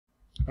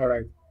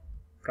Alright,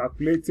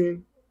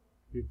 calculating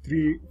the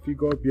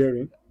 3-figure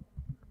bearing.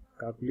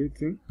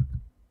 Calculating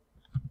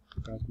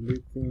the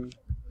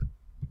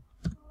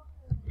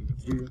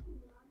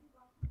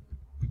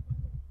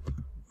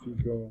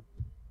 3-figure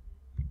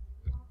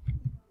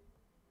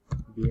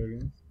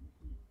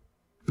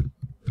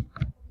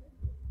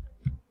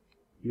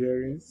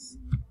bearings.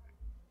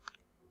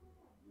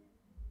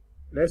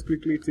 Let's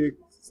quickly take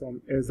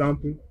some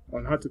example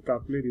on how to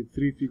calculate a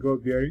 3-figure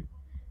bearing.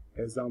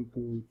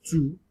 Example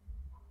 2.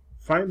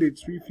 Find the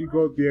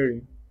 3-figure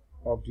bearing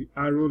of the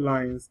arrow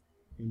lines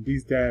in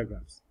these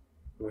diagrams.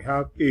 We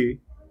have A.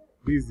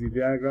 This is the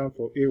diagram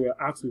for A. We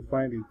are asked to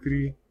find the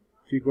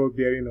 3-figure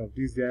bearing of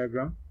this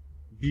diagram.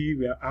 B.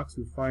 We are asked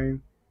to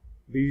find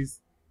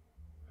this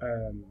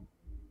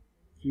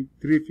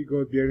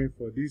 3-figure bearing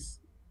for this.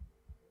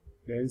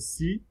 Then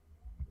C.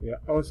 We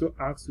are also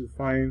asked to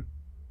find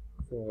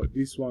for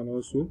this one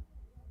also.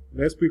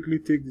 Let's quickly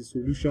take the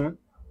solution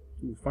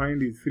to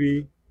find the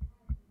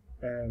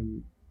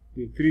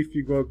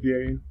 3-figure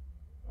bearing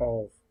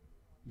of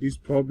this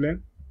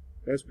problem.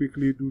 Let's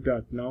quickly do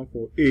that now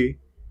for A.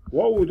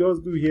 What we'll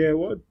just do here,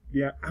 what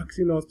they are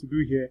asking us to do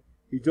here,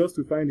 is just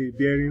to find a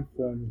bearing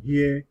from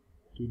here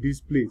to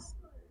this place.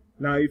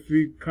 Now, if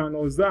we can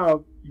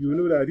observe, you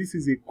know that this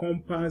is a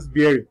compass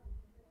bearing.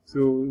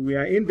 So we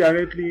are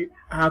indirectly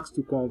asked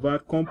to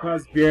convert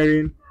compass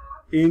bearing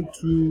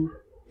into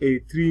a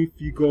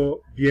 3-figure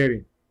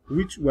bearing,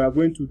 which we are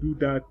going to do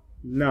that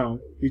now.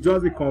 It's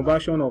just the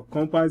conversion of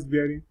compass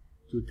bearing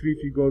to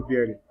 3-figure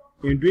bearing.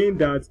 In doing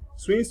that,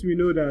 since we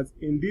know that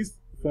in this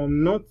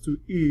from north to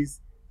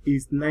east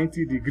is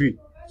 90 degrees.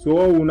 So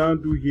what we'll now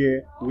do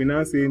here, we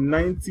now say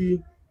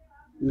 90,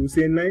 we'll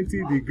say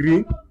 90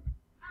 degrees.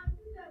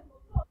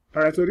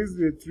 Alright, so this is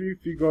a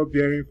 3-figure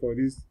bearing for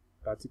this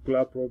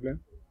particular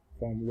problem.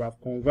 We have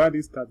converted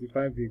this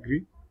 35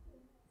 degree,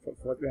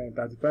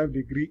 35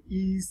 degree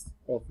east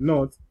of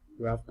north.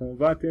 We have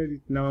converted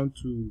it now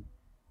to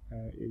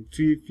a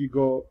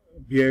 3-figure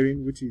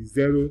bearing, which is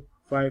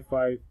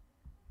 0.55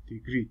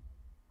 degree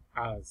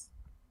as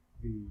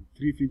the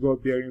 3-figure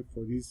bearing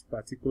for this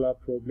particular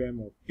problem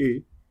of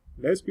A.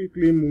 Let's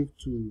quickly move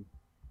to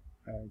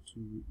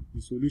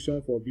the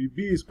solution for B.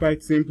 B is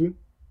quite simple.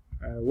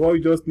 What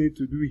you just need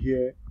to do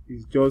here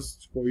is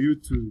just for you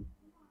to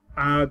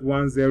add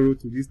 10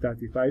 to this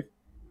 35,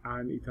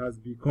 and it has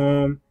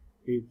become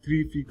a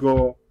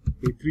 3-figure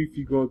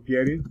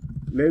bearing.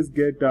 Let's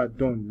get that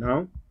done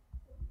now.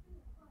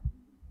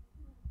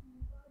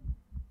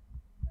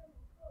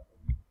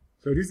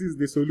 So this is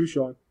the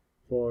solution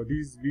for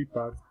this B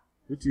part,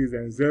 which is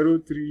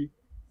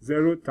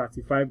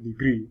 0.35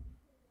 degree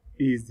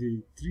is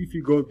the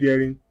 3-figure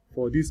bearing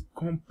for this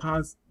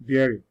compass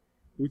bearing,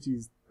 which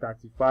is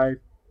 35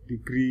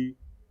 degree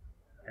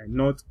and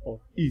north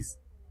of east.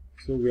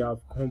 So we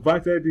have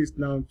converted this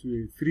now to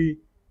a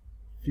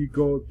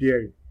 3-figure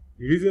bearing.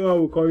 The reason why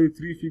we call it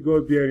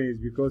 3-figure bearing is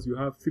because you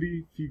have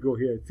 3 figure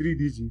here, 3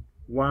 digits,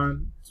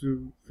 1,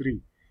 2,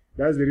 3.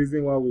 That's the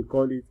reason why we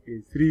call it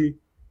a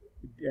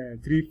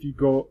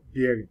 3-figure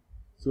bearing.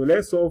 So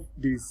let's solve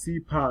the C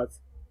part.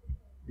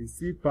 The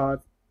C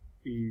part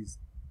is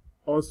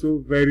also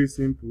very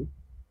simple.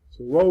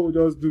 So what we'll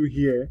just do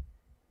here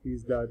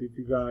is that if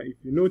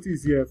you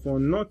notice here,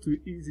 from north to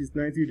east is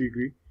 90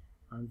 degrees,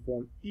 and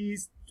from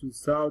east to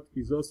south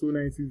is also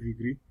 90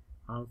 degrees,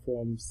 and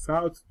from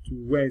south to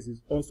west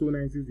is also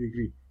 90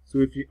 degrees. So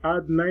if you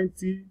add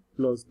 90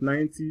 plus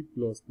 90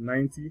 plus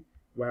 90,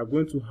 we are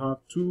going to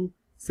have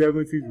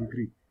 270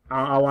 degrees.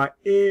 And our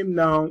aim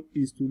now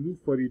is to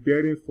look for the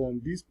bearing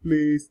from this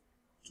place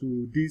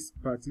to this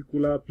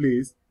particular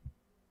place.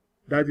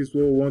 That is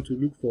what we want to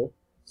look for.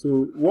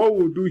 So what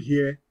we'll do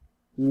here,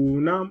 we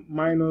will now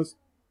minus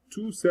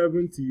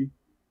 270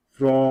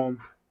 from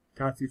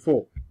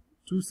 34.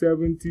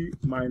 270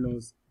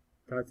 minus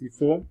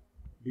 34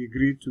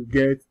 degree to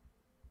get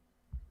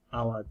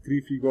our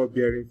 3-figure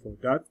bearing for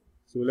that.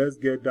 So let's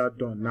get that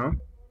done now.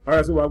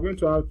 Alright, so we're going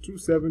to have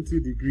 270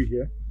 degree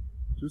here.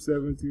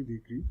 270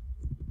 degree.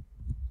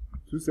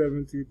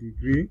 270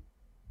 degree.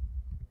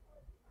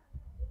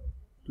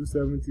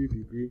 270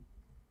 degree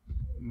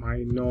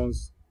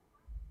minus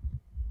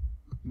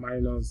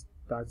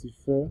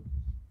 34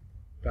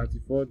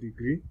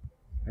 degree,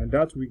 and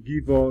that will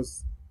give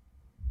us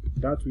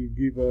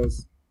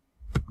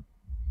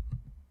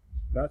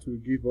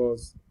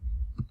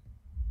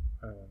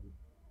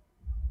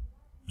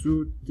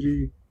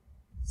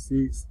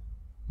 236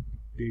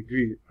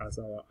 degree as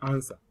our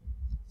answer.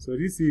 So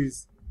this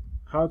is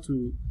how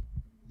to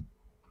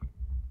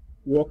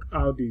work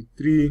out the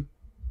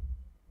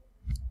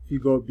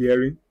 3-figure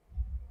bearing.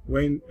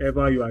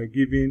 Whenever you are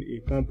given a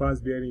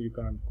compass bearing, you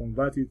can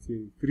convert it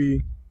to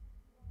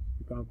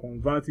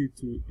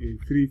a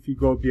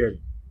 3-figure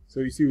bearing. So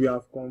you see, we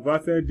have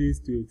converted this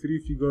to a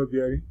 3-figure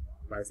bearing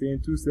by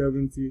saying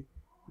 270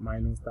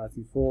 minus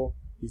 34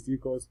 is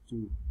equals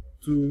to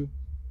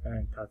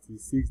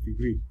 236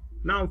 degrees.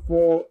 Now,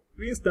 for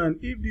instance,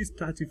 if this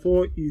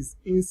 34 is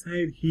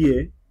inside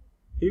here,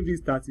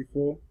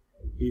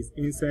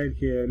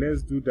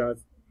 let's do that.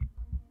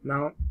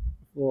 Now,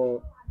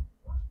 for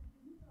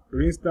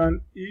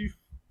instance, if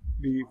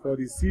for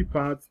the C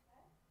part,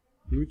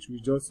 which we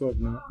just solved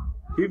now,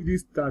 if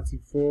this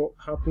 34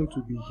 happen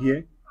to be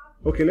here,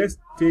 okay, let's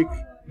take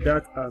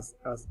that as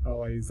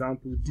our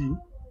example D.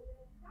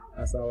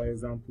 As our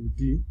example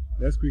D.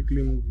 Let's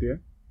quickly move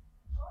there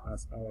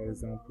as our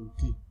example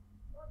D.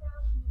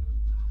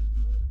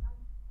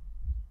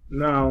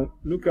 Now,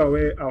 look at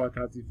where our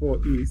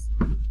 34 is.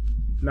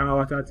 Now,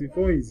 our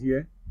 34 is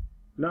here.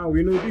 Now,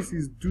 we know this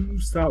is due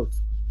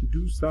south.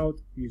 Due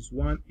south is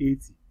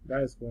 180.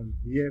 That is from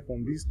here,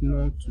 from this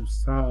north to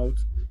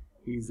south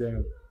is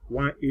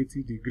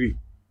 180 degree.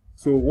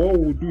 So what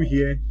we'll do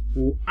here,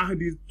 we'll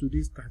add it to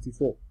this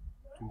 34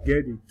 to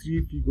get the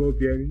 3-figure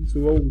bearing. So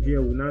what we'll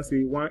here, we'll now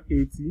say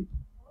 180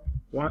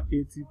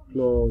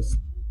 plus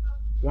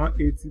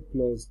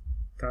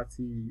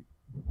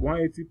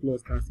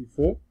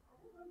 34.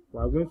 We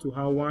are going to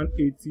have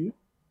 180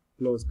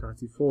 plus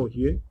 34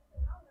 here,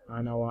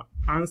 and our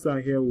answer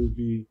here will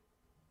be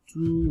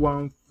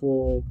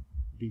 214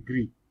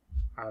 degree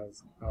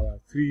as our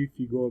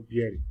 3-figure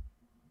bearing.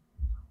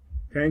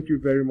 Thank you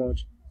very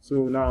much.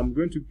 So now I'm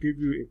going to give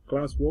you a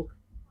classwork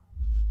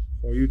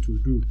for you to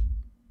do.